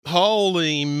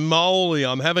Holy moly,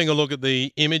 I'm having a look at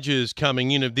the images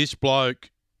coming in of this bloke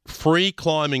free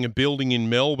climbing a building in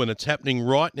Melbourne. It's happening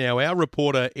right now. Our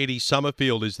reporter, Eddie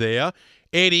Summerfield, is there.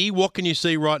 Eddie, what can you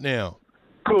see right now?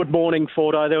 Good morning,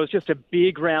 Fordo. There was just a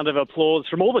big round of applause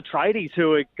from all the tradies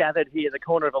who were gathered here at the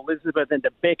corner of Elizabeth and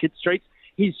to Beckett Streets.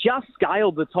 He's just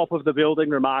scaled the top of the building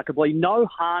remarkably. No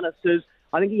harnesses.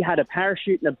 I think he had a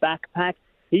parachute and a backpack.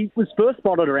 He was first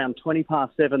spotted around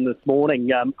 7:20 this morning,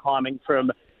 climbing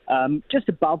from just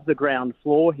above the ground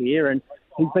floor here. And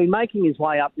he's been making his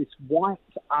way up this white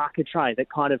architrave that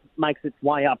kind of makes its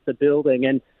way up the building.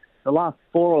 And the last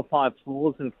 4 or 5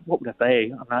 floors of, what would it be, I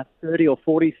don't know, 30 or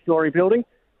 40-storey building,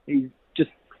 he's just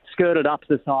skirted up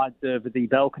the sides of the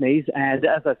balconies. And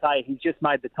as I say, he's just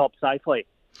made the top safely.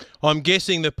 I'm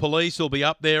guessing the police will be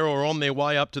up there or on their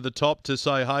way up to the top to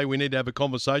say, hey, we need to have a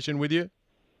conversation with you?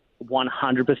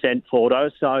 100%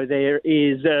 Fordo. So there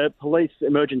is police,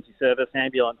 emergency service,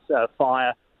 ambulance,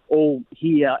 fire, all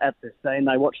here at the scene.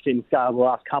 They watched him scale the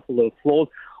last couple of floors.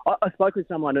 I spoke with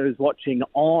someone who was watching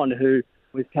on who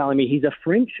was telling me he's a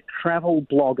French travel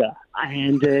blogger.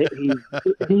 And he's,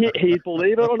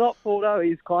 believe it or not, Fordo,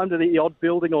 he's climbed the odd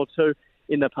building or two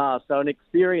in the past. So an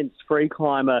experienced free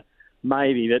climber,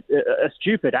 maybe, but a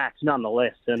stupid act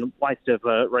nonetheless and waste of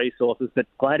resources, but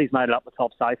glad he's made it up the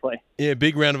top safely. Yeah,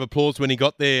 big round of applause when he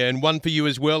got there, and one for you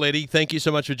as well, Eddie. Thank you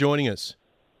so much for joining us.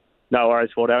 No worries,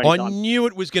 Fordo. I knew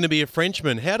it was going to be a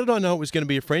Frenchman. How did I know it was going to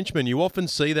be a Frenchman? You often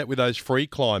see that with those free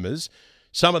climbers.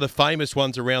 Some of the famous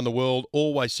ones around the world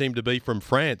always seem to be from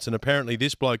France, and apparently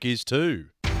this bloke is too.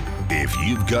 If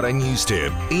you've got a news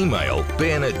tip, email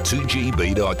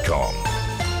ben@2gb.com.